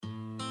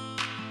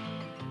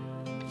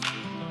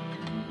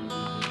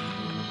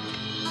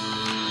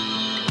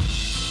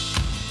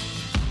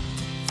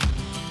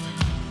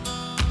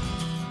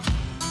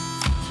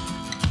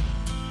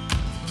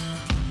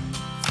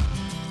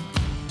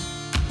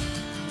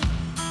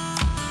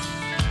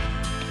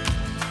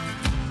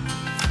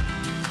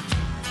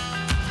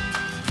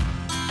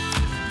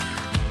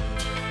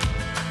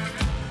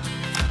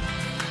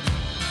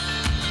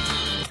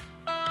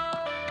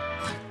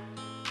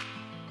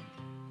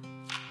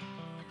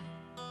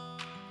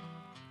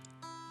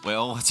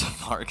Well, what's up,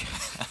 Mark?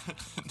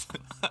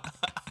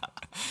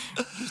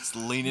 Just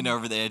leaning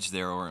over the edge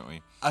there, weren't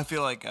we? I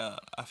feel like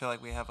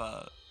we have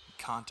a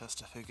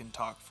contest of who can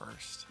talk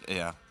first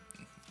Yeah.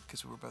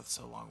 because we're both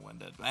so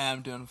long-winded.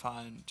 I'm doing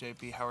fine.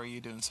 JP, how are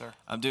you doing, sir?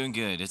 I'm doing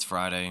good. It's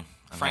Friday.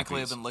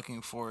 Frankly, I've been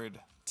looking forward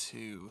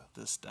to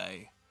this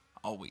day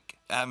all week.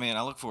 I mean,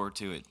 I look forward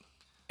to it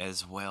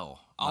as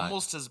well.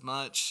 Almost as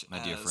much my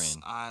dear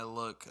friend.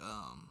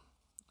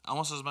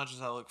 Almost as much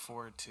as I look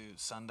forward to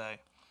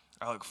Sunday.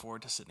 I look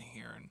forward to sitting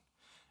here and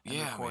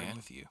recording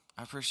with you.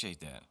 I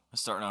appreciate that. I'm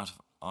starting off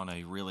on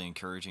a really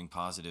encouraging,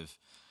 positive.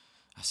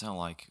 I sound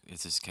like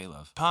it's this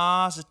K-Love.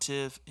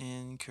 Positive,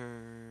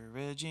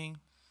 encouraging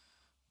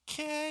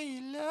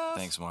K-Love.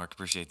 Thanks, Mark.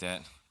 Appreciate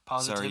that.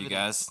 Positivity. Sorry, you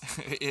guys.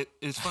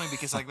 It's funny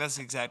because that's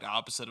the exact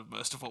opposite of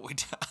most of what we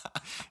do.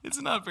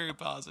 It's not very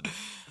positive.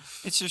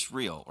 It's just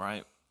real,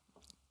 right?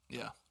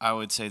 Yeah. I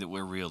would say that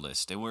we're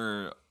realists.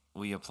 And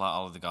we apply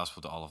all of the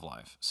gospel to all of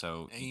life.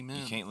 So Amen.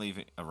 You can't leave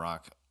a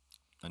rock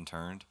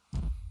unturned.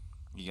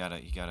 You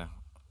gotta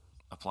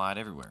apply it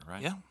everywhere,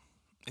 right? Yeah,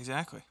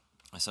 exactly.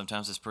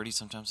 Sometimes it's pretty,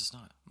 sometimes it's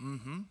not.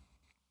 Mm-hmm.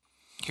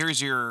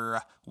 Here's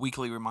your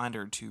weekly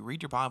reminder to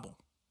read your Bible.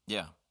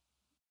 Yeah.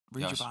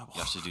 Read your Bible.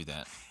 Y'all should do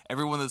that.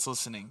 Everyone that's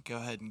listening, go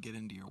ahead and get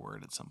into your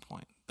word at some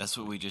point. That's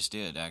what we just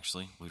did,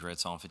 actually. We read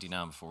Psalm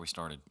 59 before we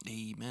started.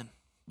 Amen.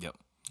 Yep.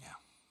 Yeah.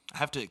 I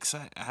have to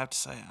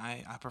say,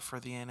 I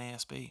prefer the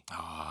NASB.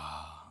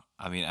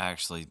 I mean,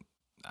 actually,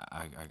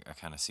 I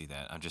kind of see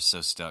that. I'm just so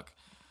stuck.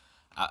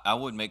 I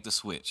would make the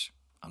switch.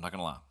 I'm not going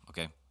to lie,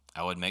 okay?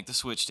 I would make the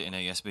switch to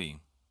NASB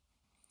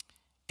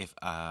if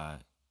I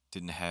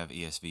didn't have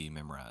ESV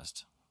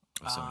memorized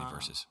with so many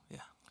verses. Yeah.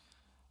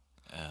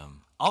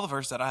 All the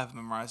verses that I have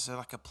memorized are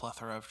like a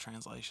plethora of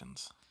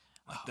translations.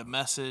 Like the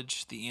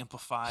Message, the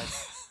Amplified.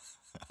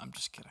 I'm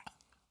just kidding.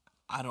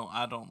 I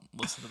don't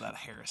listen to that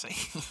heresy.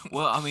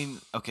 Well, I mean,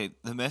 okay,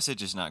 the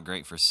Message is not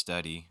great for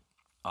study,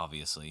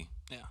 obviously.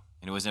 Yeah.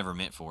 And it was never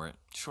meant for it.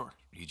 Sure.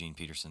 Eugene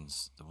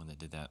Peterson's the one that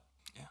did that.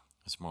 Yeah.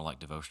 It's more like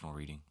devotional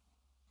reading.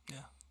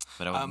 Yeah.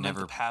 But I would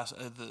never...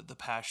 the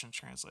Passion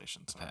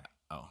Translation, sorry.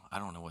 I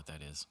don't know what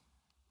that is.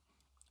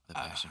 The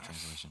Passion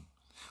Translation.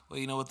 Well,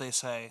 you know what they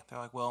say? They're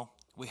like, well,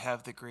 we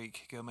have the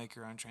Greek. Go make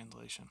your own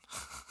translation.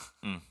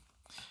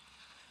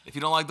 If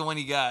you don't like the one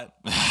you got,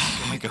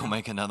 go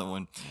make another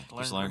one. Yeah,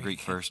 just learn Greek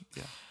first.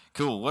 Yeah.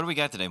 Cool. What do we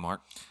got today,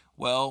 Mark?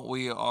 Well,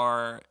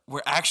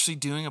 we're actually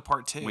doing a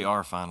part 2. We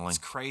are finally. It's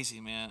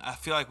crazy, man. I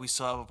feel like we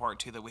still have a part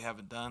 2 that we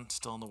haven't done,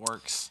 still in the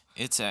works.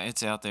 It's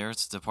out there.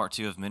 It's the part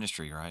 2 of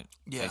ministry, right?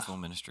 Yeah. Faithful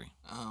ministry.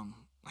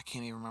 I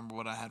can't even remember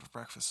what I had for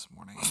breakfast this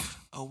morning.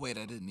 Oh, wait,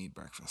 I didn't eat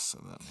breakfast, so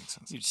that makes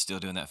sense. You're still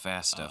doing that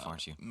fast stuff,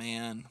 aren't you?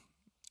 Man,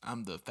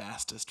 I'm the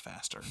fastest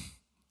faster.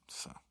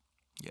 So,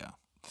 yeah.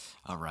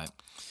 All right.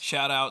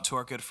 Shout out to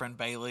our good friend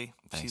Bailey.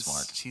 Thanks,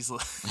 Mark.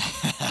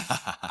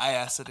 I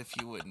asked it if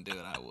you wouldn't do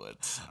it, I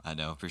would. So. I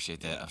know.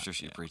 Appreciate that. Yeah, I'm sure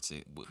she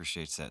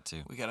appreciates that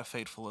too. We got a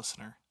faithful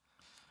listener.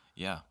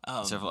 Yeah.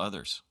 Several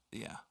others.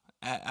 Yeah.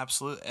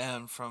 Absolutely.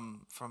 And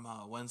from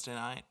Wednesday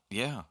night.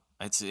 Yeah.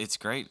 It's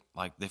great.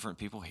 Like different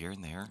people here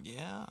and there.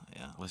 Yeah.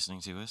 Yeah.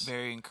 Listening to us.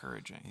 Very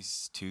encouraging.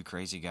 These two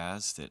crazy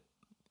guys that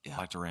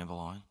like to ramble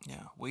on.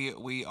 Yeah.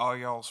 We are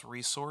y'all's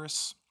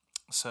resource.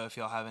 So if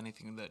y'all have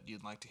anything that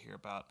you'd like to hear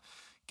about,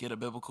 get a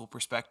biblical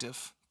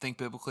perspective, think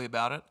biblically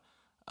about it,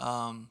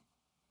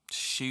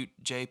 shoot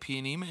JP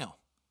an email.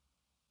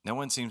 No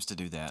one seems to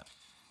do that.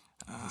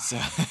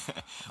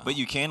 But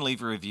you can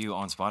leave a review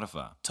on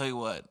Spotify. Tell you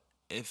what,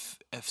 if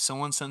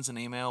someone sends an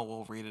email,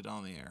 we'll read it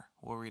on the air.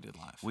 We'll read it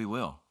live. We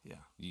will. Yeah.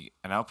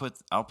 And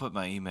I'll put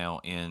my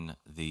email in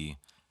the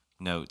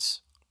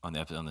notes on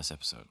this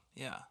episode.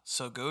 Yeah.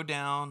 So go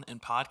down in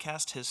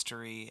podcast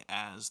history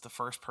as the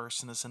first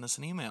person to send us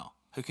an email.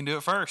 Who can do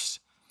it first?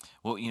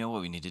 Well, you know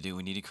what we need to do?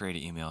 We need to create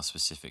an email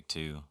specific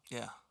to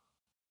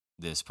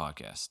this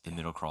podcast, the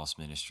Middle Cross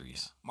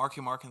Ministries. Yeah.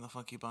 Marky Mark and the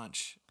Funky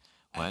Bunch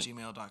at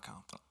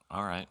gmail.com.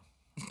 All right.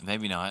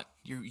 Maybe not.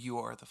 You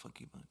are the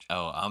Funky Bunch.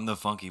 Oh, I'm the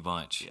Funky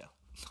Bunch. Yeah.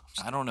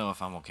 I don't know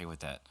if I'm okay with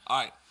that. All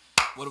right.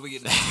 What do we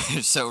get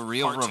next? So,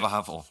 Real Part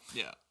Revival. 2.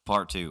 Yeah.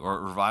 Part 2,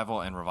 or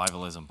Revival and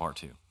Revivalism Part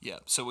 2. Yeah.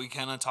 So we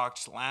kind of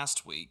talked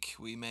last week.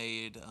 We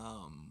made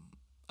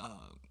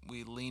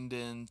we leaned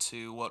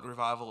into what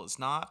revival is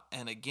not,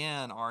 and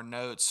again, our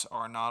notes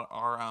are not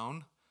our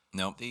own.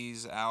 Nope.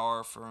 These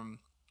are from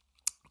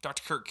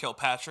Dr. Kirk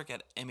Kilpatrick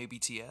at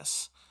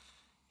MABTS.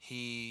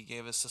 He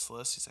gave us this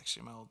list. He's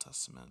actually my Old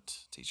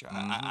Testament teacher.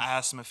 I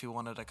asked him if he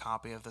wanted a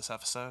copy of this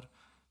episode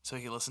so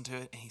he could listen to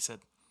it, and he said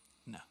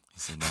no. He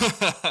said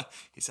no.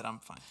 He said, I'm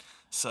fine.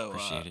 So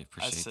Appreciate it.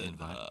 Appreciate the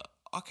invite.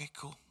 Okay,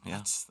 cool. Yeah.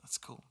 That's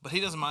cool. But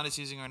he doesn't mind us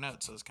using our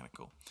notes, so it's kind of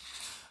cool.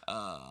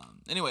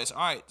 Anyways, all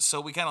right.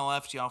 So we kind of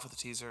left you off with a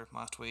teaser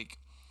last week.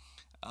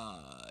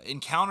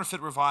 In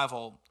counterfeit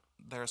revival,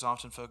 there's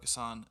often focus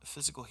on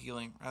physical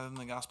healing rather than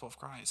the gospel of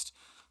Christ.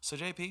 So,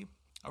 JP,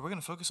 are we going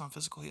to focus on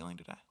physical healing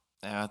today?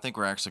 I think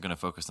we're actually going to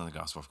focus on the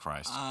gospel of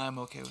Christ. I'm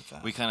okay with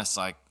that. We kind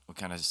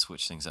of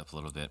switch things up a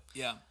little bit.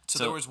 Yeah. So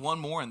there was one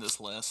more in this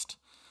list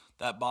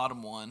that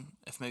bottom one,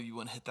 if maybe you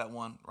want to hit that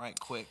one right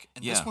quick.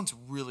 And Yeah. this one's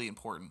really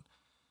important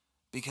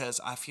because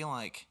I feel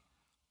like,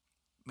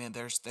 man,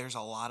 there's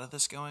a lot of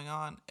this going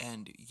on,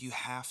 and you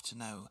have to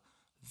know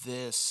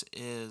this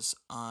is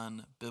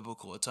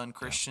unbiblical. It's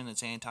unchristian.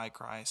 It's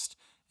antichrist,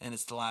 and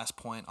it's the last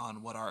point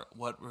on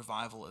what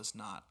revival is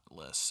not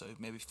list. So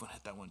maybe if you want to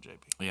hit that one, JP.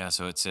 Yeah,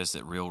 so it says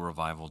that real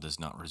revival does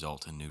not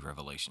result in new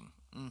revelation.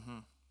 Mm-hmm.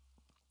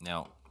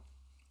 Now,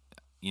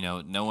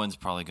 no one's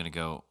probably going to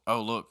go,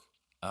 oh, look,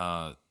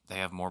 they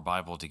have more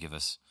Bible to give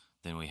us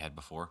than we had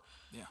before.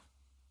 Yeah.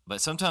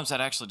 But sometimes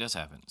that actually does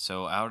happen.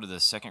 So out of the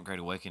Second Great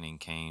Awakening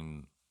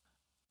came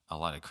a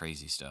lot of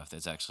crazy stuff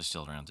that's actually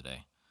still around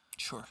today.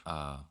 Sure.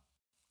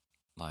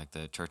 Like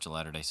the Church of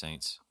Latter-day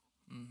Saints.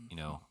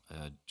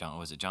 Mm-hmm.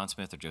 Was it John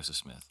Smith or Joseph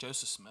Smith?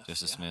 Joseph Smith.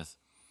 Joseph Smith.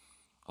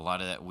 A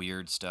lot of that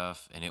weird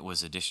stuff, and it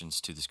was additions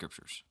to the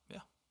scriptures. Yeah.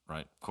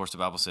 Right? Of course, the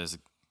Bible says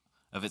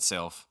of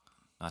itself,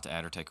 not to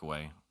add or take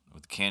away.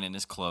 The canon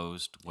is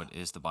closed. What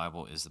is the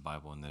Bible,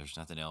 and there's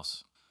nothing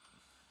else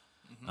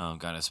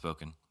God has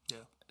spoken. Yeah.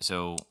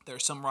 So there are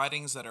some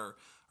writings that are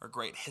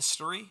great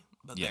history,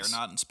 but Yes. they're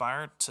not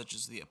inspired, such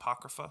as the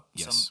Apocrypha.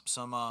 Yes.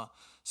 Some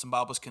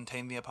Bibles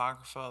contain the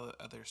Apocrypha,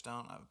 others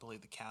don't. I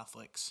believe the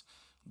Catholics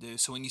do.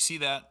 So when you see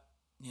that,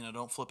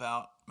 don't flip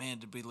out. Man,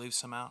 did we leave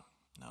some out?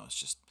 No, it's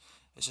just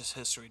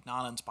history,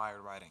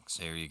 non-inspired writings.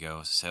 there you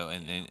go. So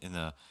in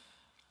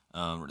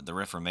the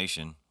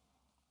Reformation,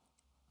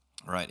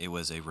 right, it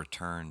was a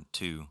return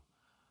to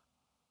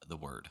the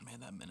Word.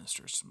 Man, that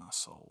ministers to my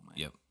soul, man.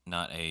 Yep,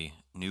 not a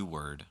new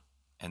word.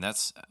 And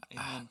that's,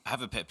 Amen. I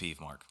have a pet peeve,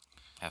 Mark.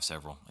 I have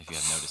several, if you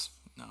have noticed.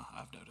 No,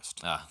 I've noticed.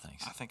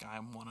 Thanks. I think I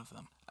am one of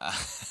them.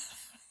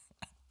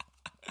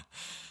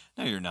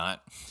 No, you're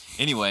not.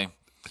 Anyway,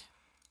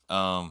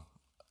 Mark,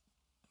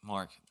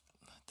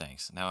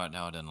 thanks. Now I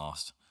done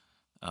lost.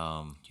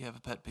 You have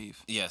a pet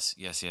peeve. Yes.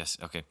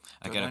 Okay,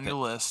 I Go got a on pet.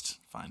 your list.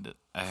 Find it.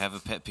 I have a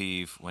pet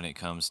peeve when it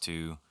comes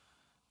to,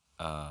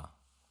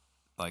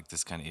 like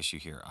this kind of issue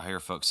here. I hear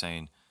folks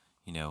saying,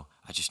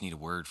 I just need a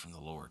word from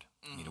the Lord.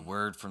 Need a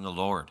word from the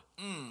Lord.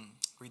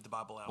 Read the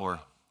Bible out Or,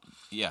 loud.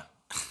 yeah,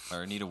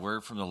 or need a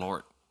word from the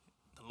Lord.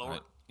 The Lord.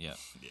 Right? Yeah.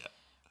 Yeah.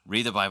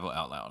 Read the Bible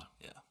out loud.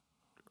 Yeah.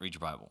 Read your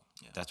Bible.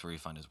 Yeah. That's where you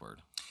find His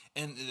Word.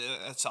 And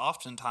that's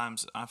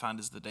oftentimes I find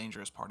is the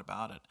dangerous part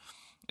about it,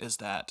 is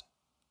that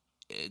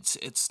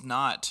it's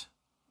not,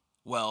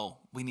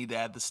 well, we need to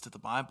add this to the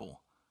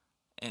Bible,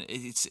 and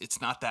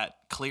it's not that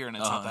clear and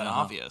it's not that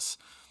obvious.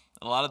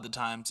 A lot of the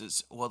times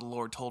it's, well, the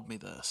Lord told me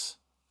this.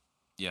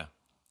 Yeah.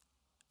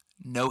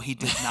 No, He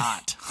did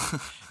not.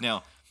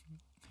 Now,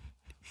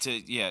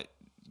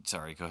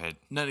 sorry, go ahead.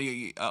 No,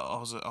 I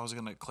was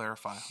going to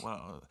clarify.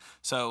 Well,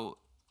 so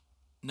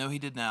no, He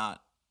did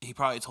not. He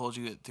probably told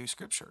you it through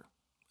Scripture.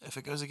 If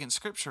it goes against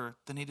Scripture,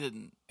 then He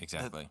didn't.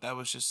 Exactly. That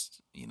was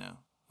just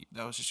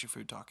that was just your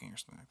food talking or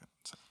something like that.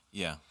 So,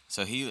 Yeah.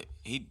 So he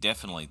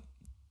definitely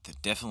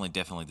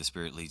the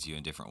Spirit leads you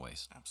in different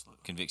ways.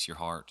 absolutely. Convicts your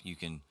heart.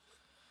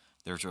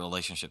 There's a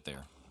relationship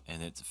there,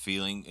 and it's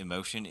feeling,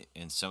 emotion,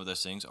 and some of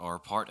those things are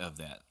part of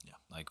that. Yeah.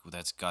 Like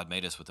that's God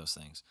made us with those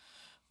things,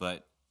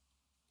 but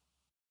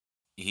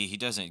He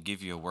doesn't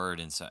give you a word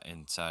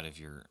inside of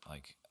your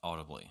like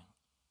audibly.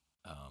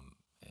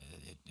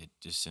 It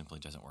just simply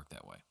doesn't work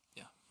that way.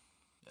 Yeah.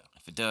 Yeah.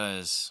 If it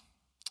does,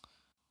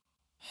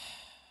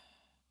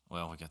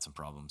 well, we got some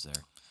problems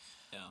there.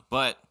 Yeah.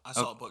 But I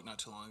saw a book not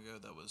too long ago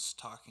that was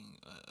talking.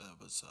 I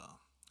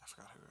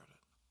forgot who wrote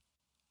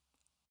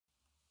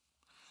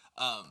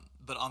it.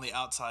 But on the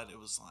outside, it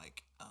was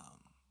like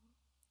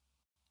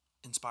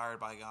inspired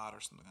by God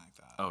or something like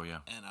that. Oh yeah.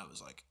 And I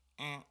was like,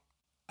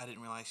 I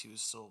didn't realize he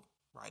was still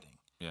writing.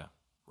 Yeah.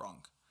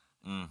 Wrong.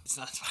 It's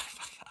not inspired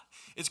by God.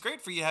 It's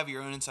great for you to have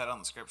your own insight on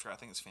the Scripture. I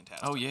think it's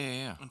fantastic. Oh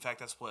yeah. In fact,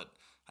 that's what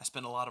I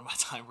spend a lot of my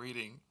time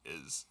reading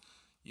is,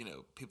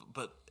 people.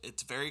 But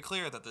it's very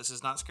clear that this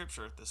is not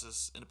Scripture. This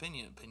is an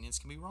opinion. Opinions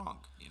can be wrong.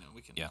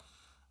 We can. Yeah.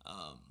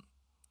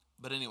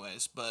 But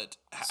anyways,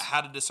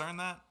 how to discern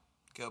that?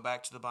 Go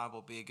back to the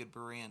Bible. Be a good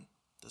Berean.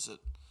 Does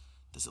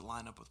it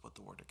line up with what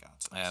the Word of God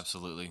says?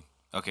 Absolutely.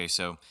 Okay,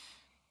 so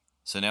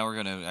now we're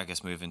gonna, I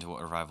guess, move into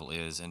what revival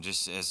is, and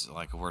just as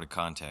like a word of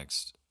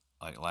context,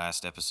 like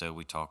last episode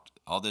we talked.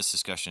 All this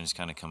discussion is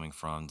kind of coming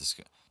from this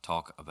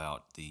talk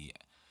about the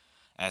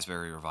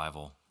Asbury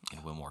revival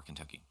in Wilmore,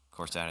 Kentucky. Of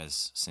course, that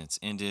has since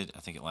ended. I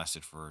think it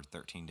lasted for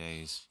 13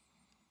 days.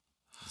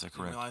 Is that I didn't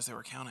correct? realize they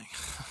were counting.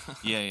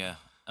 Yeah.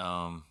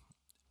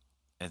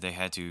 And they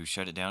had to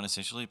shut it down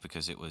essentially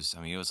because it was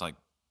like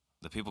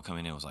the people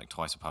coming in was like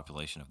twice the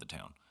population of the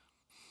town.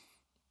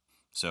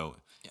 So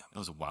Yeah. it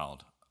was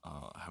wild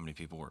how many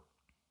people were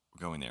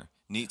going there.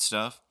 Neat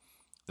stuff.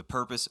 The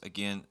purpose,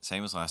 again,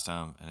 same as last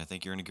time, and I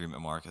think you're in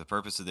agreement, Mark. The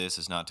purpose of this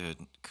is not to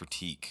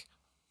critique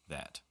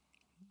that.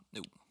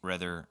 Nope.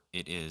 Rather,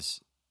 it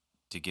is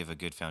to give a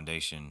good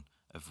foundation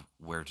of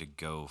where to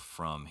go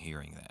from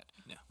hearing that.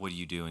 Yeah. What are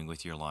you doing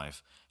with your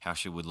life? How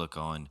should we look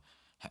on?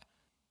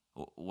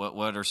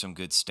 What are some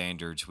good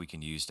standards we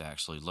can use to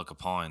actually look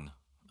upon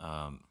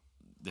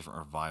different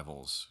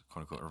revivals,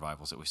 quote unquote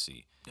revivals that we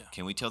see. Yeah.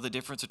 Can we tell the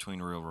difference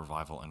between real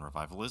revival and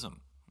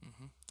revivalism?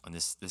 Mm-hmm. And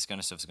this kind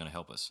of stuff is going to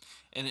help us.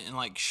 And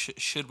like,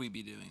 should we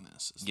be doing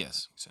this?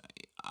 Yes. So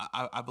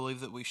I believe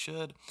that we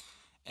should,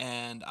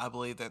 and I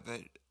believe that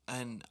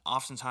and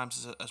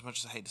oftentimes, as much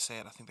as I hate to say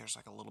it, I think there's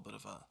like a little bit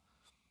of a.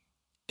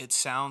 It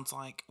sounds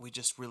like we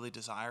just really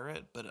desire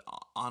it, but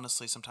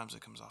honestly, sometimes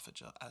it comes off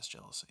as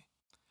jealousy.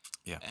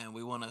 Yeah. And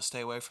we want to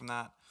stay away from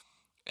that.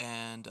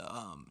 And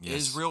Yes.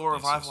 is real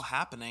revival Yes.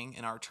 happening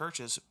in our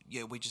churches?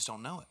 Yeah, we just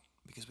don't know it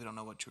because we don't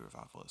know what true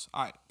revival is.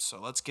 All right,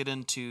 so let's get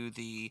into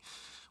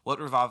what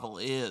revival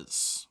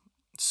is.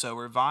 So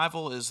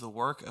revival is the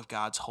work of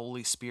God's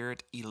Holy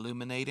Spirit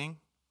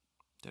illuminating.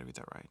 Did I read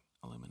that right?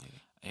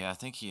 Illuminating. Yeah, I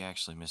think he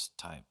actually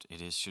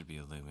mistyped. Should be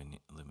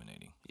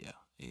illuminating. Yeah.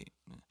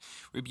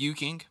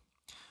 Rebuking,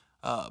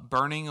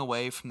 burning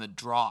away from the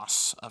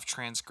dross of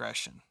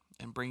transgression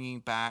and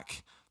bringing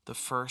back the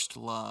first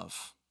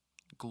love,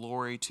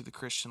 glory to the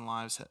Christian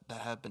lives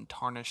that have been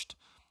tarnished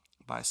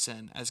by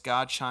sin. As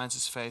God shines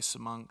his face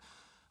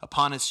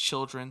upon his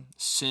children,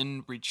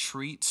 sin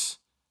retreats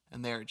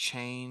and they are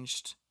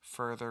changed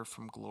further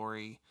from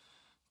glory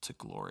to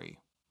glory.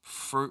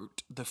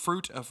 The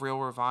fruit of real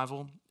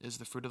revival is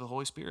the fruit of the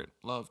Holy Spirit: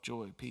 love,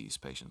 joy, peace,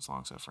 patience,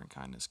 long-suffering,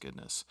 kindness,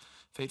 goodness,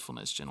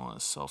 faithfulness,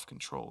 gentleness,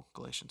 self-control.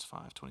 Galatians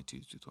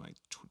 5:22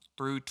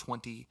 through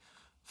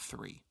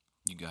 23.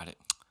 You got it.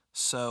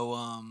 So,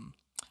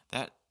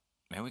 That,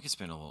 man, we could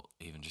spend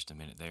even just a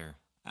minute there.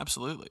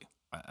 absolutely.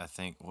 I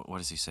think, what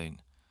does he say?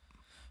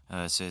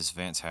 It says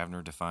Vance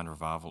Havner defined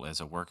revival as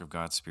a work of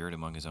God's Spirit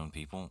among his own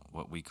people.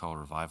 What we call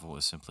revival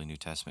is simply New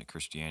Testament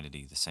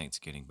Christianity, the saints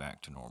getting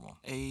back to normal.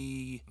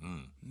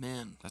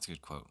 Amen. That's a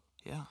good quote.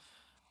 Yeah.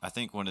 I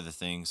think one of the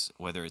things,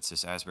 whether it's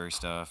this Asbury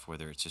stuff,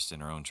 whether it's just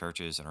in our own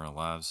churches and our own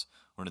lives,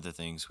 one of the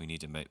things we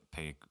need to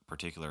pay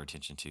particular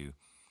attention to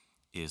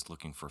is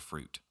looking for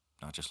fruit,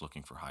 not just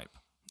looking for hype.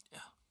 Yeah.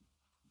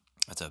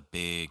 That's a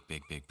big,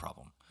 big, big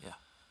problem. Yeah.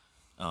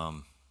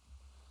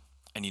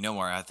 And you know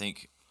where I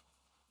think,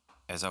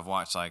 as I've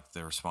watched like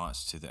the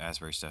response to the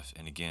Asbury stuff,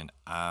 and again,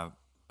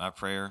 my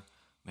prayer,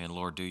 man,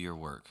 Lord, do your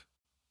work.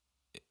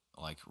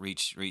 Like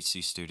reach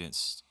these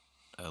students,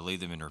 lead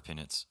them in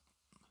repentance.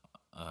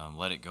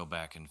 Let it go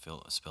back and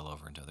spill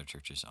over into other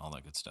churches, all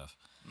that good stuff.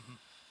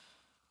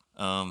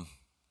 Mm-hmm.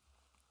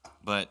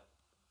 But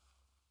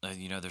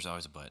there's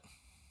always a but.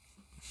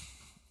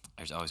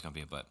 There's always going to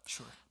be a but.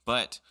 Sure.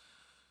 But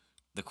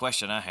the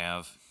question I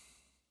have,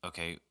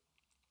 okay,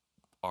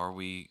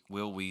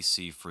 will we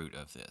see fruit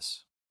of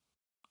this?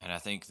 And I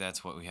think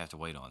that's what we have to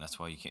wait on. That's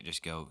why you can't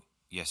just go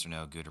yes or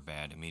no, good or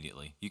bad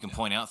immediately. You can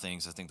point out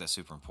things. I think that's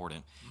super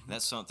important. Mm-hmm.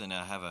 That's something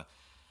I have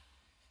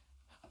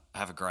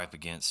a gripe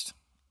against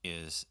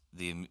is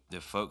the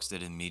folks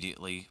that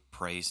immediately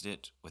praised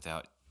it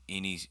without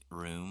any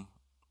room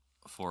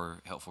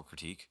for helpful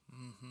critique.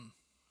 Mm-hmm.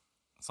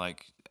 It's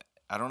like,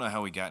 I don't know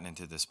how we gotten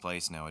into this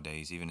place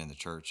nowadays, even in the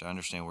church. I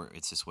understand where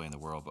it's this way in the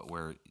world, but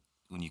where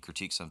when you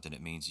critique something,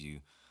 it means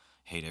you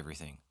hate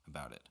everything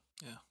about it.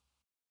 Yeah.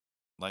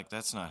 Like,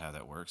 that's not how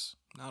that works.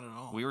 Not at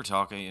all. We were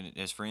talking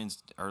as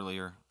friends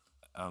earlier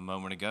a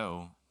moment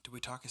ago. Do we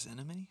talk as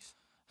enemies?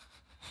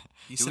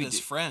 You said as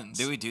friends.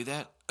 Do we do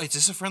that? Is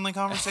this a friendly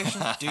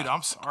conversation? Dude,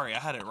 I'm sorry. I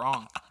had it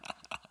wrong.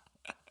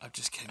 I'm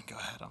just kidding. Go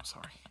ahead. I'm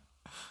sorry.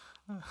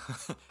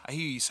 I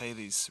hear you say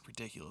these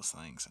ridiculous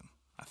things, and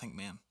I think,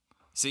 man.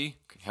 See?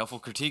 Helpful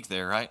critique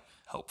there, right?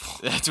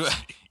 Helpful. That's what.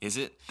 Is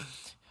it?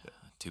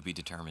 To be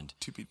determined.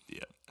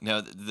 Yeah.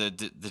 No,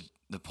 the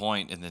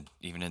point, and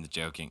even in the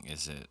joking,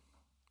 is that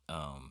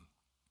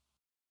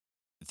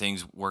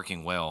things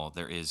working well,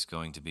 there is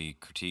going to be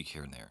critique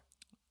here and there.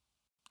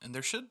 And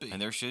there should be.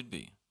 There should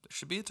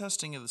be a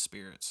testing of the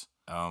spirits.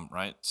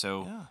 Right?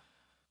 So, yeah.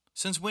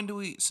 Since when do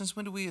we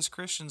as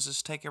Christians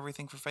just take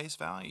everything for face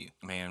value?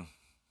 Man,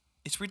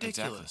 it's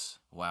ridiculous.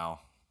 Exactly. Wow.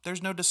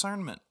 There's no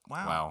discernment.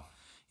 Wow.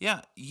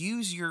 Yeah,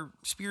 use your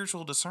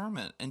spiritual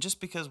discernment. And just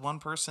because one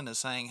person is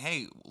saying,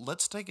 "Hey,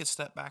 let's take a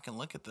step back and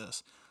look at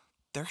this,"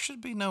 there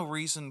should be no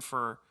reason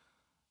for,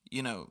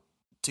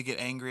 to get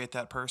angry at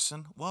that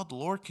person. Well, the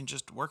Lord can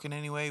just work in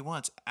any way he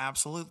wants.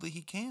 Absolutely,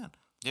 he can.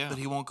 Yeah. But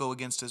he won't go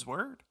against his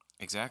word.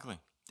 Exactly.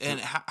 And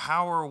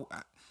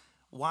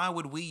why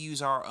would we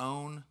use our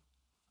own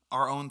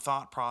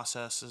thought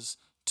processes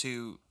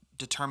to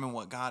determine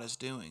what God is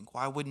doing?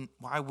 Why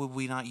would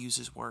we not use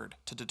his word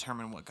to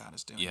determine what God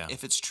is doing? Yeah.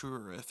 If it's true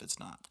or if it's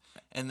not.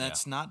 And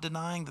that's not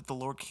denying that the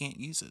Lord can't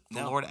use it.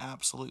 The Lord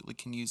absolutely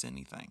can use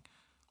anything.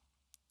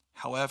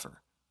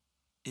 However,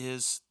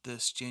 is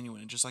this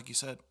genuine? And just like you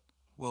said,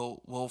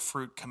 will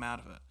fruit come out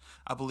of it?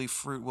 I believe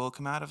fruit will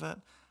come out of it,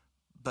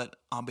 but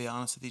I'll be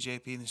honest with you,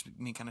 JP, and this is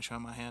me kind of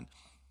showing my hand,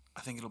 I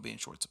think it'll be in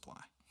short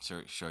supply.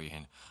 Show your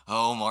hand.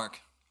 Oh,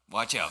 Mark,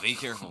 watch out. Be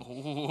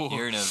careful.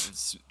 You're in a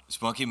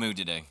spunky mood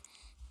today.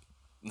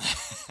 You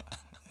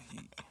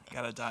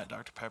got a Diet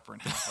Dr. Pepper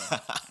and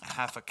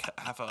half a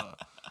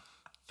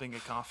thing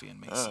of coffee in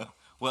me. So.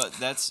 Well,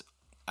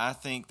 I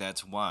think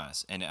that's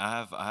wise, and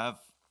I have.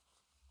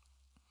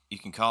 You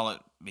can call it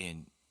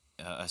being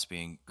us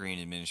being green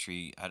in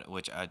ministry,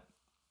 which I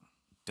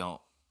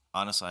don't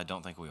honestly, I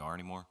don't think we are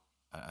anymore.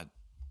 I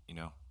you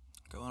know,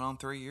 Going on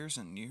 3 years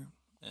and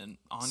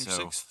on your so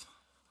sixth.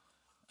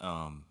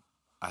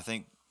 I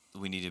think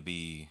we need to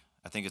be.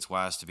 I think it's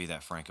wise to be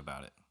that frank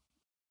about it.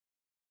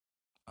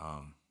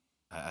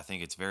 I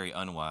think it's very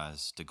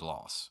unwise to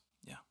gloss,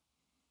 Yeah.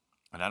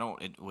 and I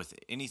don't with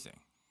anything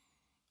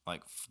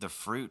like the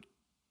fruit.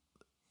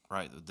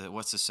 Right?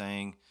 What's the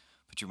saying?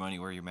 Put your money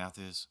where your mouth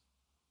is.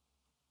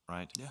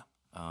 Right? Yeah.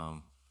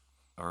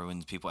 Or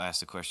when people ask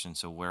the question,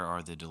 so where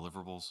are the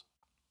deliverables?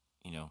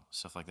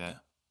 Stuff like that. Yeah.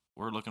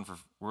 We're looking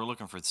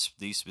for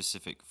these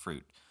specific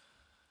fruit.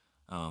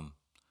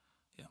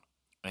 Yeah.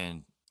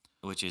 And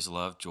which is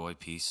love, joy,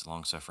 peace,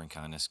 long suffering,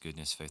 kindness,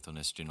 goodness,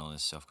 faithfulness,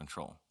 gentleness, self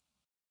control.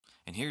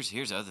 And here's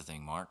the other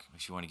thing, Mark.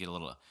 If you want to get a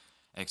little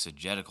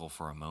exegetical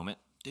for a moment,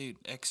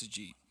 Dude,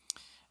 exegete.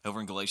 over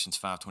in Galatians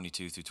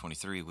 5:22 through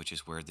 23, which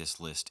is where this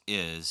list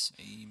is.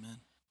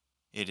 Amen.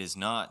 It is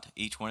not.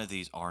 Each one of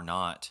these are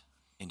not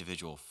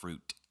individual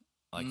fruit,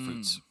 like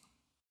fruits.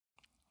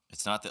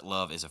 It's not that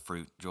love is a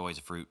fruit, joy is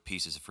a fruit,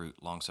 peace is a fruit,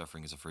 long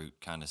suffering is a fruit,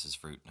 kindness is a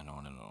fruit, and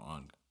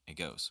on it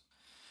goes.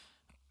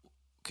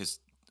 Because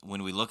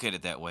when we look at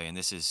it that way, and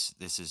this is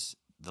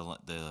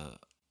the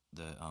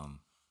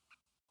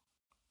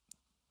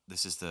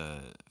this is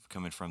the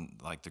coming from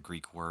like the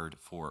Greek word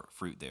for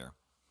fruit. There,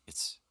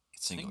 it's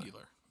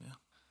singular. Yeah.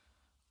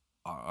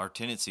 Our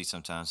tendency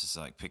sometimes is to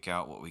like pick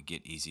out what we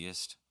get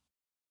easiest,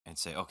 and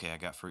say, okay, I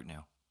got fruit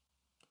now.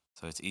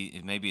 So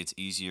maybe it's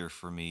easier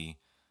for me.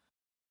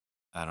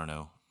 I don't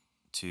know,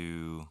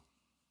 to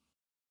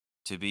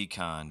be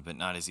kind, but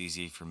not as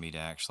easy for me to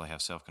actually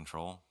have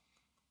self-control.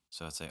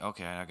 So I'd say,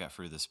 okay, I got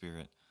fruit of the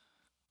Spirit.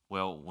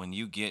 Well, when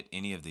you get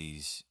any of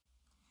these,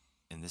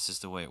 and this is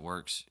the way it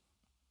works,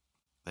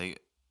 they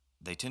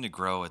tend to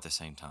grow at the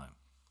same time.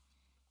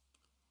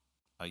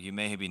 You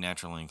may be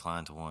naturally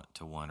inclined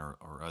to one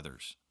or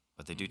others,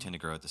 but they do tend to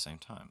grow at the same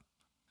time.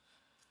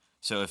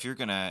 So if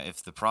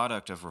the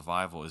product of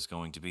revival is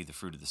going to be the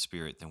fruit of the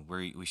Spirit, then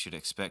we should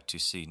expect to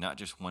see not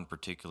just one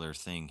particular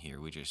thing here.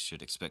 We just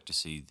should expect to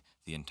see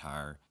the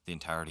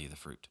entirety of the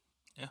fruit.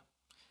 Yeah.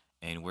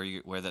 And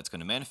where that's going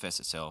to manifest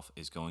itself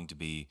is going to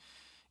be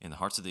in the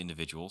hearts of the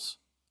individuals,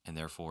 and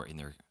therefore in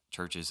their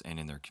churches and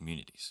in their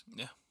communities.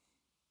 Yeah.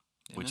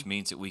 Which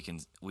means that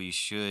we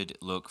should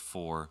look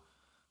for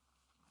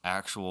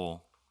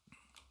actual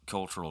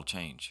cultural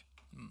change.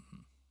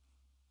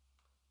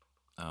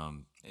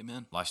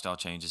 Amen. Lifestyle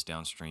change is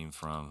downstream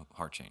from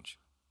heart change.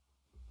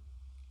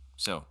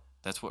 So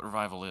that's what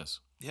revival is.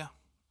 Yeah,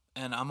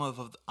 and I'm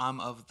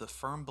of the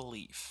firm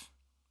belief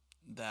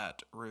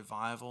that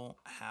revival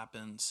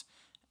happens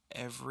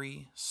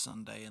every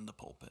Sunday in the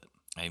pulpit.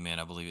 Amen.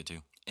 I believe it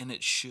too. And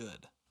it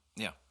should.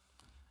 Yeah.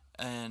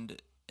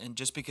 And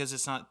just because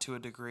it's not to a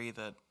degree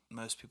that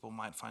most people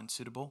might find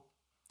suitable,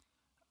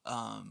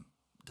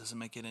 doesn't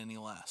make it any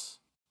less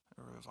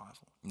a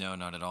revival. No,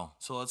 not at all.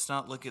 So let's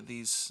not look at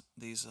these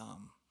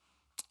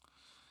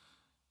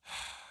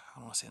I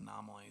don't want to say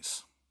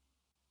anomalies.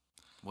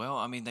 Well,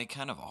 I mean, they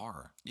kind of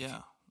are.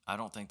 Yeah. I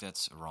don't think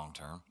that's a wrong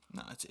term.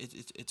 No,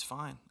 it's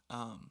fine.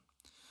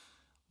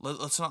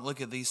 Let's not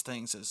look at these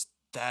things as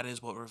that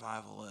is what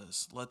revival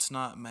is. Let's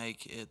not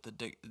make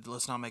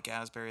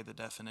Asbury the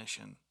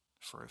definition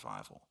for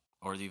revival,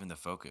 Or even the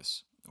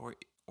focus.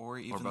 or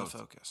even the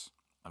focus.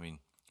 I mean,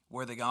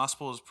 where the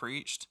gospel is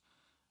preached,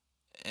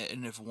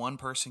 and if one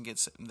person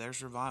gets it,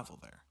 there's revival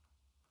there.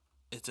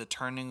 It's a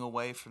turning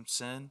away from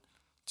sin,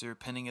 it's a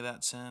repenting of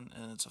that sin,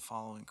 and it's a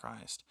following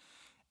Christ.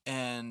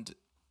 And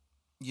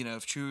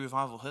if true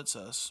revival hits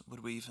us,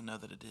 would we even know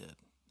that it did?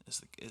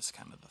 Is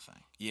kind of the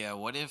thing. Yeah.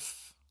 What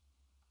if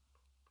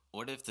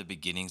the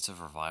beginnings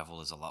of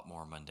revival is a lot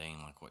more mundane,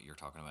 like what you're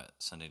talking about,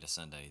 Sunday to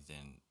Sunday,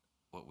 than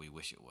what we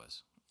wish it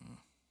was?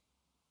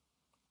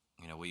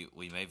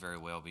 We may very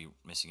well be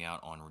missing out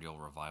on real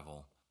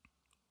revival.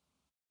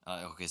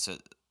 Okay, so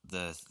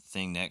the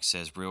thing next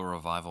says real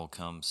revival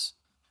comes.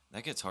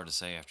 That gets hard to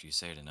say after you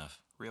say it enough.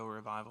 Real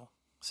revival.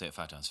 Say it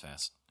 5 times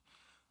fast.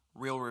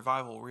 Real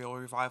revival, real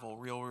revival,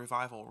 real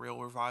revival, real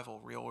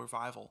revival, real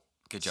revival.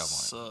 Good job,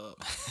 Mark.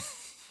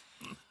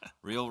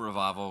 Real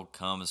revival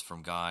comes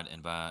from God,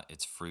 and by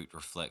its fruit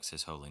reflects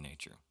His holy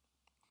nature.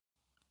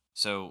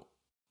 So,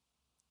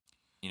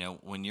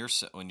 when your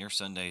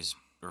Sundays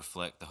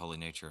reflect the holy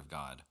nature of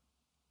God,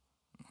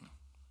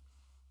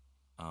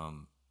 I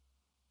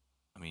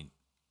mean,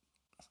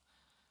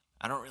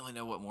 I don't really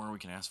know what more we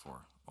can ask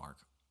for, Mark.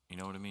 You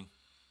know what I mean?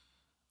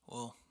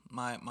 Well,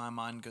 my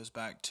mind goes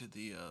back to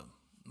the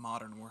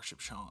modern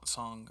worship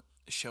song,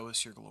 "Show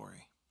Us Your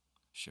Glory."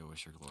 Show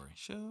us your glory.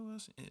 Show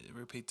us. It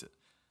repeats it.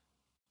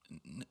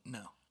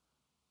 No.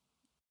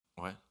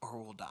 What?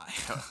 Or we'll die.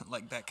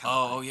 Like that kind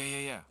of thing. Oh,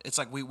 yeah. It's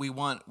like we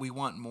want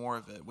more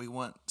of it. We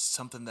want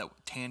something that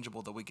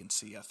tangible that we can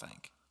see, I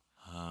think.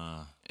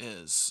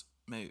 Is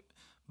maybe,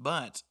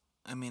 but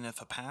I mean,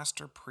 if a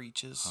pastor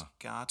preaches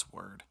God's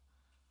word,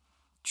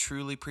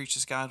 truly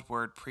preaches God's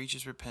word,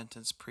 preaches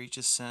repentance,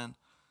 preaches sin,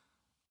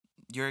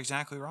 you're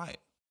exactly right.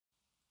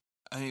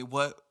 I mean,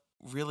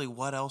 really,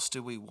 what else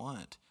do we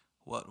want?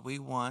 What we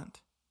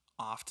want,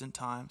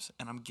 oftentimes,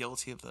 and I'm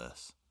guilty of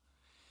this,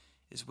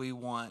 is we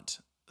want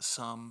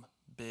some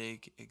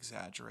big,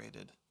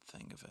 exaggerated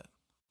thing of it.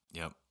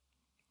 Yep.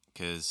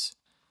 Because,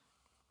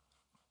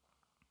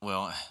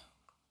 well,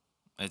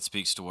 it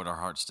speaks to what our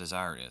heart's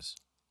desire is.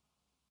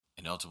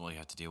 And ultimately, you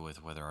have to deal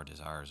with whether our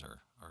desires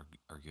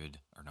are good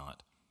or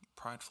not.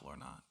 Prideful or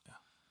not. Yeah.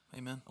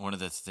 Amen. One of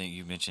the things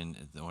you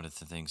mentioned, one of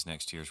the things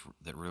next year is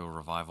that real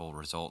revival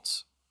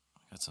results.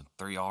 I got some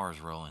 3 R's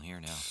rolling here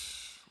now.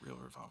 Real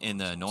revival. In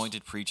the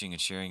anointed preaching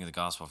and sharing of the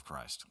gospel of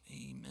Christ.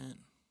 Amen.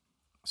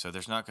 So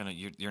there's not gonna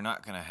you're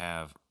not gonna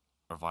have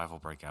revival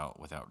break out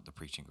without the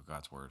preaching of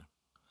God's word,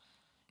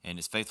 and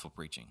it's faithful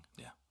preaching.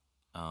 Yeah.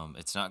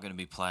 It's not going to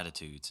be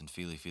platitudes and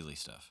feely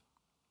stuff.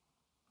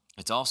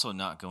 It's also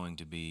not going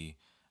to be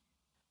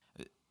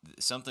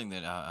something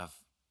that I've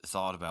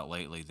thought about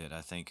lately that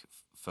I think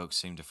folks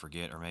seem to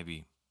forget, or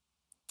maybe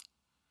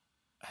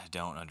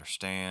don't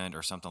understand,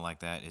 or something like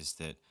that. Is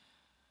that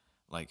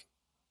like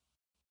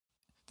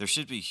there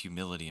should be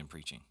humility in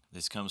preaching.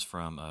 This comes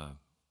from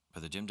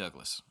Brother Jim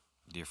Douglas,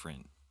 dear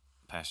friend,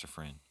 pastor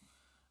friend.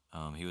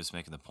 He was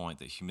making the point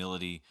that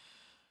humility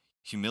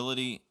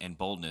and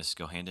boldness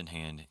go hand in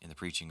hand in the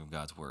preaching of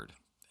God's word.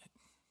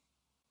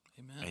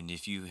 Amen. And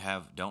if you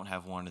don't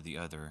have one or the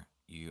other,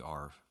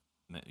 you're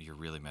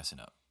really messing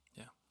up.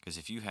 Yeah. Because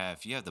if you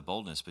have the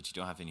boldness but you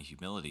don't have any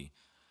humility,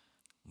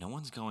 no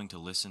one's going to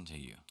listen to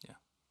you. Yeah.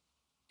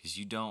 Because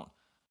you don't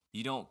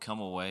come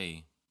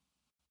away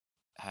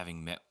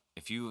having met.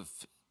 If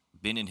you've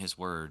been in His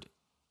word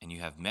and you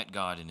have met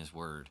God in His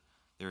word,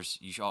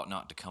 you ought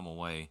not to come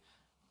away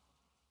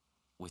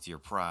with your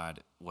pride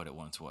what it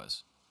once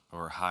was,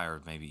 or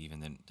higher maybe even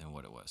than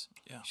what it was.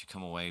 Yeah. You should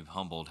come away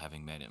humbled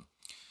having met Him.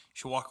 You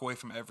should walk away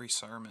from every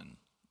sermon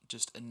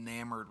just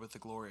enamored with the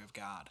glory of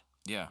God.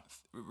 Yeah.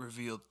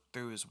 Revealed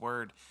through His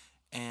word.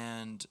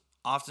 And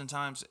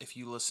oftentimes, if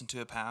you listen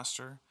to a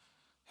pastor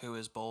who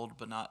is bold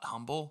but not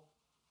humble,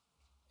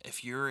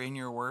 if you're in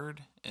your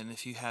word and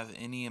if you have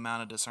any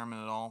amount of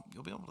discernment at all,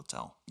 you'll be able to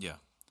tell. Yeah.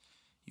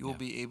 You will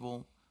be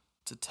able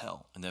to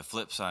tell. And the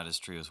flip side is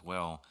true as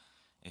well.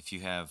 If you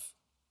have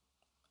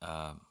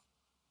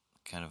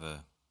kind of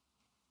a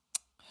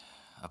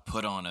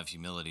put on of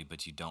humility,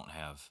 but you don't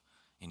have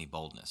any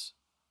boldness,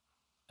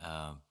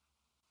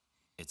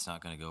 it's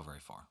not going to go very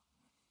far.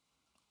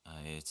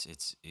 It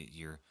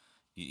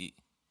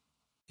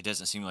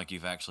doesn't seem like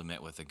you've actually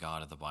met with the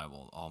God of the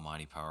Bible,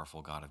 Almighty,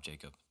 powerful God of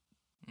Jacob,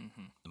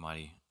 the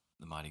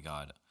mighty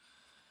God.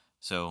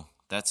 So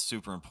that's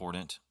super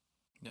important.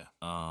 Yeah.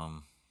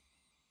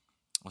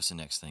 What's the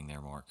next thing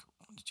there, Mark?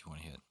 What did you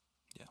want to hit?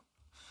 Yeah.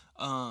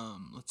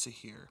 Let's see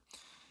here.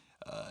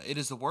 It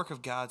is the work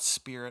of God's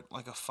Spirit,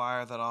 like a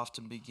fire that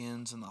often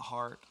begins in the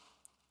heart.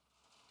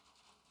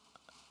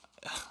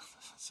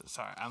 So,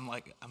 sorry,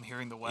 I'm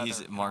hearing the weather.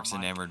 Mark's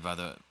enamored by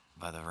the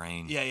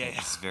rain. Yeah.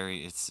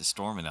 It's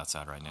storming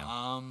outside right now.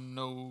 I'm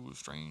no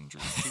stranger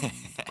to the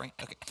rain.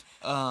 Okay.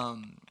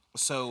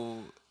 So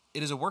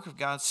it is a work of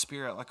God's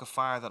Spirit, like a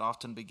fire that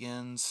often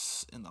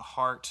begins in the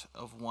heart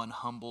of one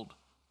humbled,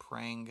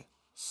 praying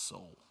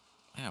soul.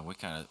 Yeah,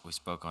 we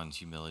spoke on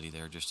humility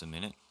there just a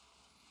minute.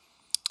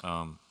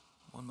 One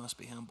must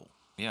be humble.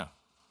 Yeah.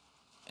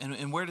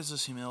 And where does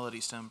this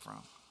humility stem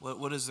from?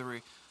 What is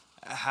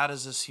how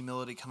does this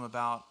humility come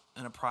about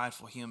in a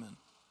prideful human?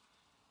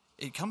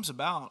 It comes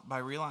about by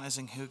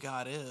realizing who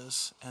God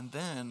is, and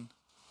then,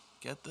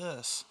 get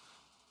this,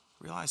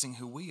 realizing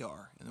who we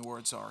are, in the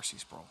words of R.C.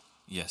 Sproul.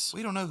 Yes.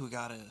 We don't know who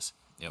God is.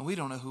 Yep. And we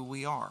don't know who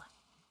we are.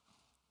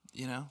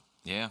 You know?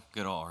 Yeah,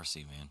 good old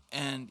R.C., man.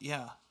 And,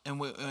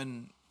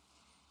 and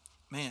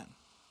man.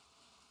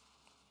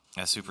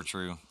 That's super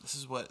true. This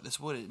is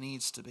what it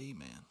needs to be,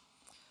 man.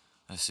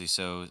 Let's see.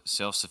 So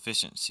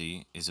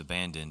self-sufficiency is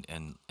abandoned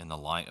in the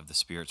light of the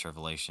Spirit's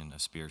revelation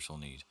of spiritual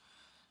need.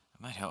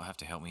 It might have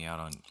to help me out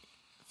on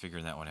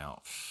figuring that one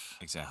out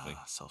exactly.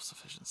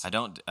 Self-sufficiency.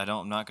 I'm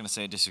not going to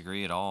say I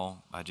disagree at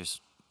all. I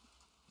just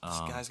this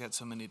guy's got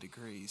so many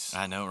degrees.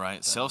 I know,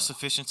 right?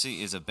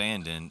 Self-sufficiency is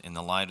abandoned in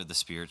the light of the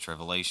Spirit's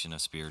revelation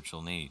of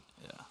spiritual need.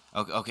 Yeah.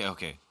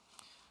 Okay.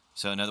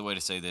 So another way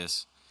to say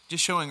this,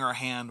 just showing our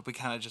hand, we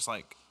kind of just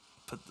like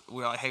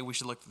we're like, hey, we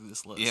should look through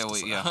this list.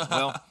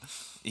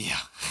 Yeah.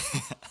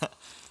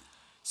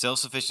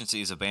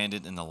 Self-sufficiency is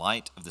abandoned in the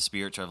light of the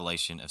Spirit's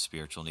revelation of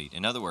spiritual need.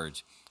 In other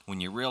words,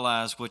 when you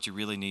realize what you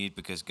really need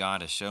because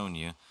God has shown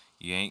you,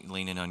 you ain't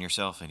leaning on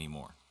yourself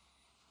anymore.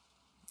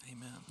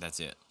 Amen. That's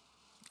it.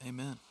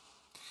 Amen.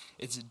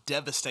 It's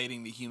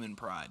devastating the human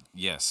pride.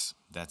 Yes,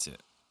 that's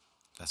it.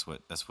 That's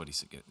what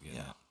he's getting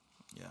at.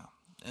 Yeah.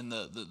 And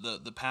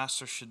the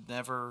pastor should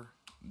never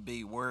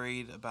be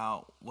worried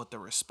about what the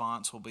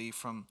response will be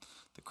from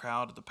the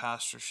crowd. The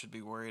pastor should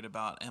be worried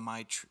about, am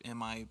I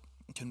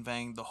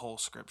conveying the whole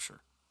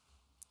Scripture?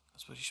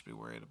 That's what he should be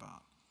worried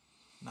about.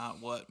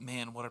 Not what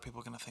are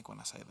people going to think when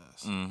I say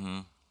this? Mm-hmm.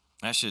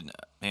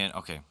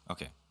 Okay.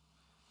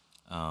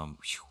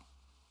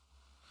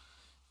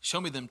 Show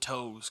me them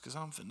toes, because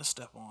I'm finna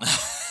step on.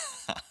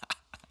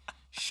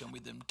 Show me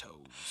them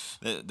toes.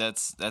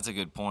 That's a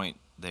good point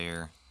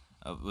there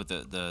with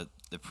the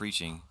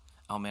preaching.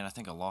 Oh man, I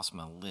think I lost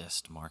my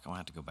list, Mark. I'm gonna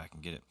have to go back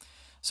and get it.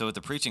 So with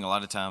the preaching, a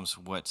lot of times,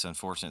 what's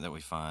unfortunate that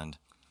we find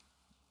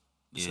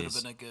This would is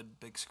have been a good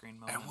big screen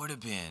moment. it would have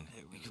been.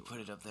 You could put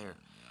it up there.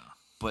 Yeah.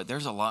 But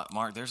there's a lot,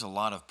 Mark. There's a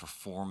lot of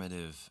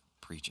performative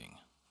preaching,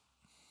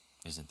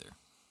 isn't there?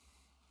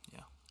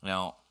 Yeah.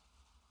 Now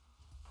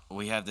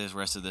we have the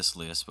rest of this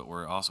list, but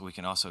we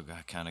can also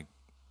kind of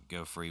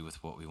go free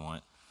with what we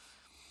want.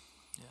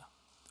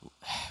 Yeah.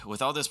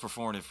 With all this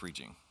performative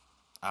preaching,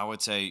 I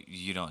would say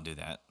you don't do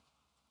that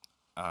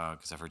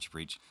because I've heard you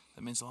preach.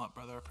 That means a lot,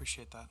 brother. I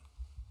appreciate that.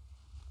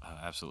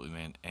 Absolutely,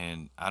 man.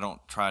 And I don't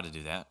try to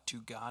do that. To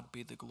God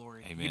be the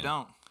glory. Amen. You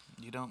don't.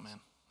 You don't, man.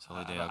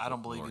 I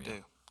don't believe you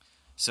do.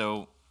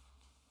 So,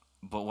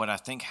 but what I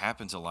think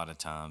happens a lot of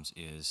times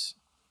is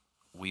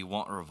we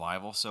want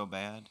revival so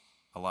bad.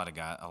 A lot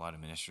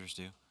of ministers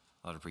do,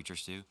 a lot of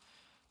preachers do,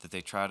 that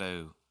they try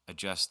to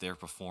adjust their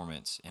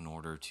performance in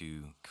order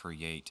to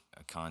create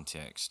a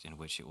context in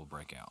which it will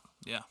break out.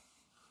 Yeah.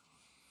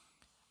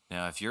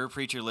 Now, if you're a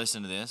preacher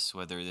listening to this,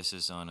 whether this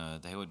is on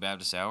the Haywood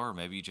Baptist Hour, or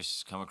maybe you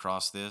just come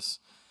across this,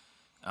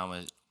 I'm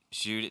going to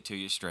shoot it to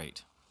you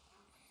straight.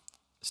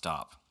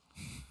 Stop.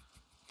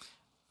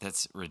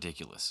 That's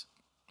ridiculous.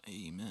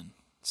 Amen.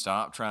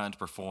 Stop trying to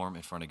perform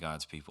in front of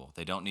God's people.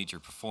 They don't need your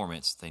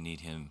performance. They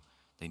need Him.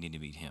 They need to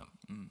meet Him.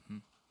 Mm-hmm.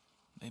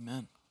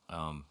 Amen.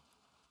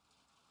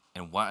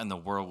 And why in the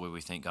world would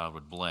we think God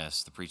would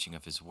bless the preaching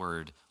of His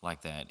word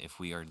like that if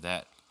we are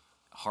that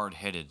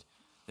hard-headed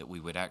that we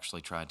would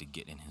actually try to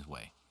get in His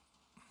way?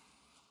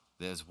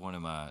 That's one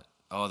of my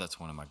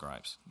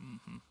gripes.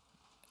 Mm-hmm.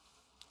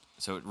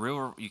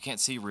 So you can't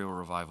see real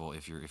revival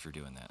if you're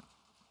doing that.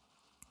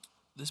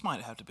 This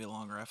might have to be a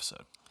longer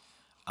episode.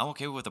 I'm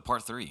okay with the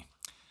part 3.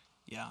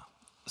 Yeah.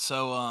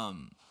 So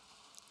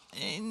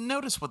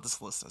notice what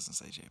this list doesn't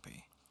say,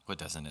 JP. What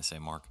doesn't it say,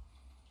 Mark?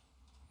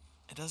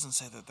 It doesn't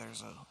say that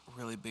there's a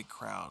really big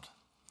crowd.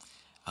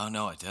 Oh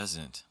no, it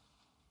doesn't.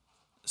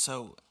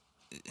 So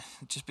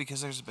just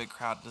because there's a big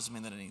crowd doesn't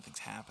mean that anything's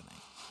happening.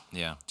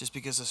 Yeah. Just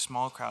because a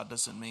small crowd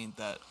doesn't mean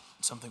that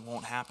something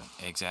won't happen.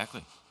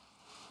 Exactly.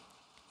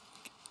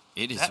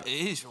 It is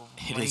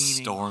raining.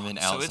 storming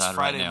outside right now. So it's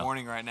Friday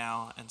morning right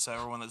now, and so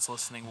everyone that's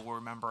listening will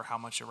remember how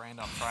much it rained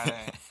on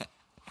Friday.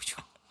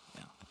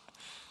 Yeah.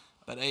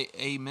 But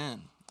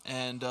amen.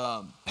 And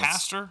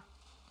Pastor,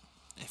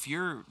 if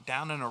you're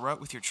down in a rut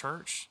with your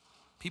church,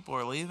 people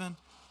are leaving,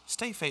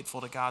 stay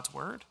faithful to God's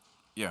word.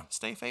 Yeah.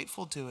 Stay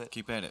faithful to it.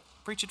 Keep at it.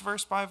 Preach it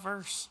verse by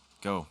verse.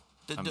 Go.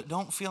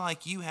 Don't feel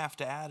like you have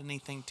to add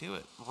anything to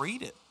it.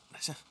 Read it.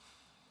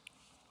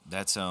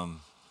 That's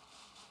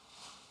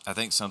I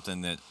think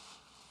something that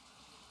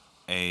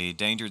a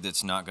danger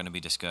that's not going to be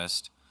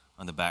discussed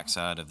on the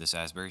backside of this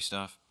Asbury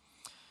stuff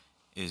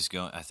is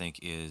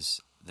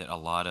that a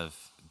lot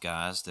of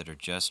guys that are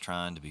just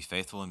trying to be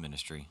faithful in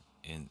ministry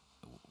in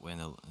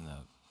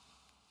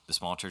the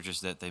small churches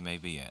that they may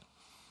be at,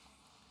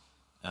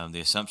 the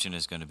assumption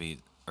is going to be,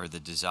 or the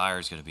desire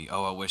is going to be,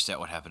 oh, I wish that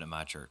would happen at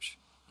my church,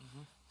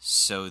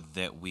 so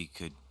that we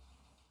could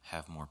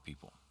have more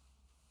people,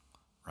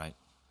 right?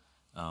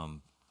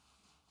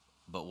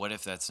 But what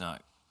if that's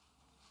not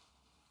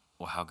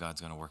how God's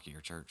going to work at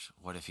your church?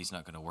 What if He's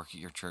not going to work at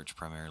your church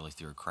primarily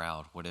through a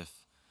crowd? What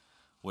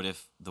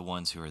if the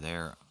ones who are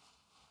there,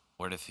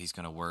 what if He's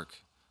going to work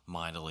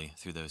mightily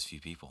through those few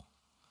people,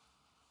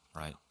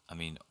 right? I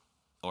mean,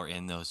 or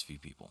in those few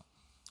people.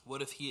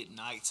 What if He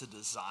ignites a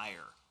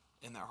desire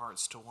in their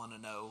hearts to want to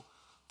know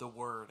the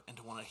word and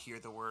to want to hear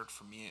the word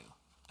from you,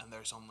 and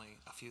there's only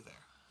a few there,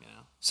 you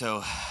know?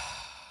 So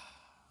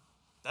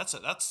that's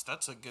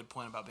a good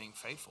point about being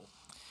faithful.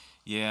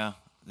 Yeah,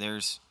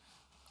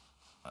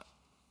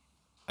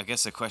 I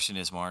guess the question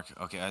is, Mark,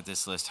 okay, at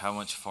this list, how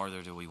much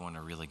farther do we want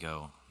to really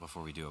go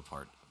before we do a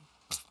part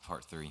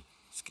 3?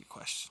 It's a good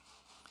question.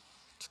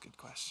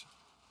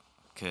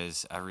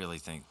 Because I really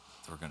think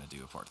we're going to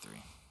do a part 3.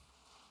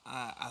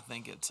 I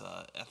think it's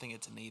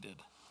needed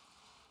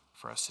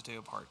for us to do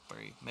a part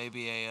 3.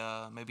 Maybe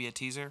a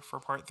teaser for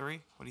part 3.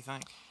 What do you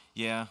think?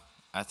 Yeah,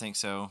 I think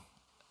so.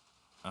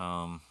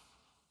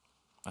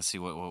 Let's see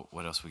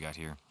what else we got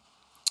here.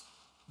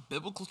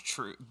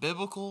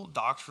 Biblical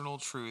doctrinal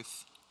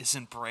truth is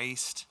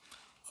embraced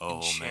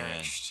and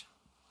cherished.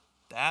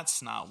 Man.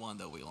 That's not one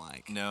that we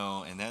like.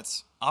 No, and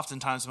that's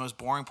oftentimes the most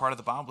boring part of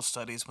the Bible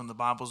study is when the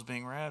Bible's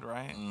being read,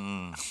 right?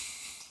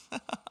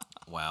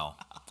 Wow.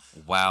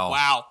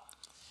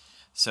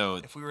 So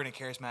if we were in a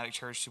charismatic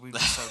church, we'd be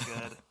so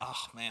good.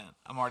 Oh man,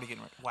 I'm already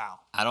getting ready. Wow.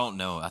 I don't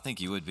know. I think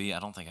you would be. I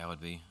don't think I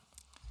would be.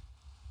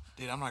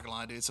 Dude, I'm not gonna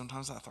lie, dude.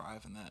 Sometimes I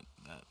thrive in that.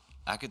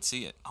 I could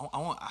see it.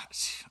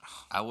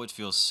 I would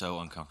feel so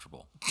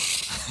uncomfortable.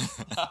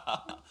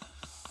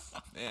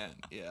 Man,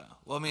 yeah.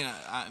 Well,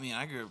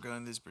 I grew up going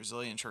to these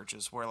Brazilian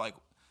churches where, like,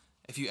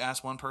 if you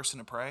ask one person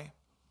to pray,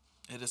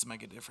 it doesn't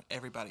make a difference.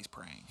 Everybody's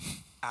praying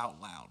out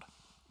loud,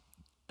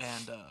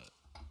 and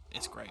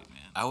it's great,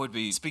 man. I would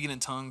be speaking in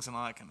tongues and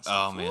all that kind of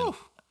stuff. Oh man,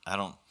 I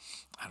don't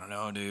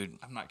know, dude.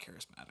 I'm not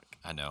charismatic.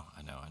 I know.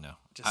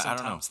 Just I don't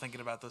know. sometimes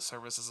thinking about those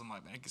services, I'm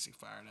like, man, it gets you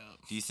fired up.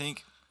 Do you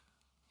think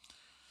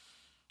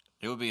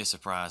it would be a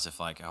surprise if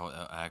like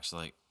I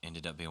actually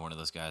ended up being one of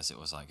those guys that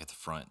was like at the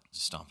front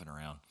just stomping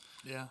around?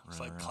 Yeah, it's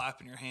like around.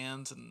 clapping your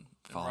hands and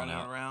Falling running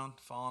out. around,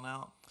 falling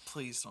out.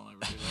 Please don't ever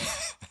do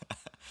that.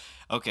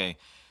 Okay,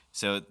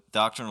 so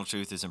doctrinal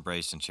truth is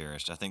embraced and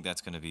cherished. I think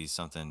that's going to be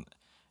something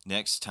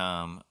next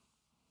time.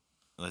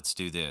 Let's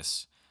do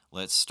this.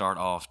 Let's start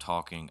off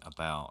talking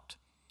about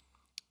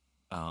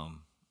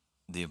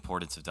the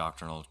importance of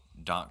doctrinal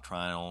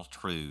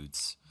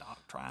truths.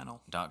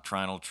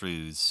 Doctrinal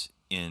truths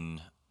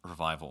in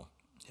revival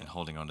and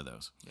holding on to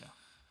those. Yeah.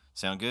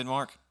 Sound good,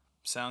 Mark?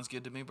 Sounds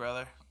good to me,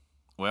 brother.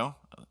 Well,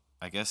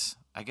 I guess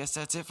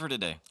that's it for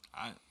today.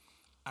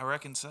 I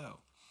reckon so.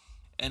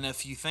 And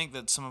if you think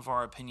that some of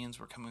our opinions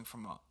were coming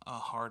from a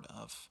heart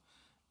of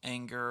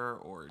anger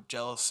or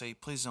jealousy,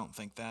 please don't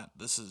think that.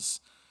 This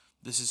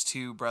is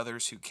two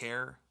brothers who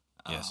care,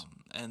 Yes.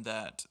 and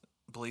that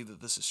believe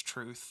that this is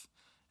truth,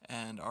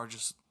 and are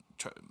just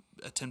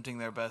attempting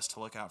their best to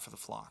look out for the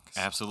flocks.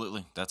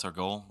 Absolutely, that's our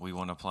goal. We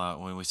want to apply.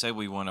 When we say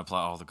we want to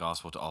apply all the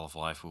gospel to all of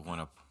life, we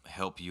want to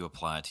help you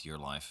apply it to your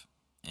life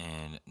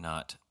and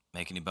not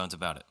make any bones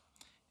about it.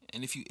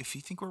 And if you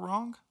think we're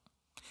wrong,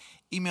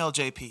 email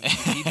JP.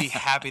 He'd be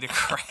happy to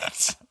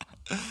correct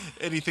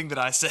anything that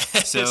I said.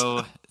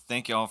 So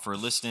thank y'all for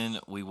listening.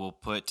 We will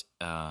put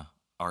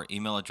our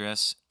email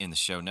address in the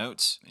show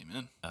notes.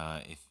 Amen.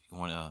 If you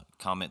want to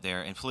comment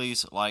there, and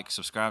please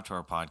subscribe to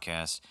our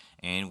podcast,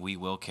 and we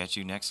will catch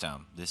you next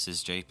time. This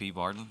is JP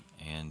Barton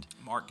and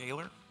Mark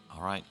Gaylor.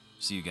 all right,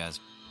 see you guys.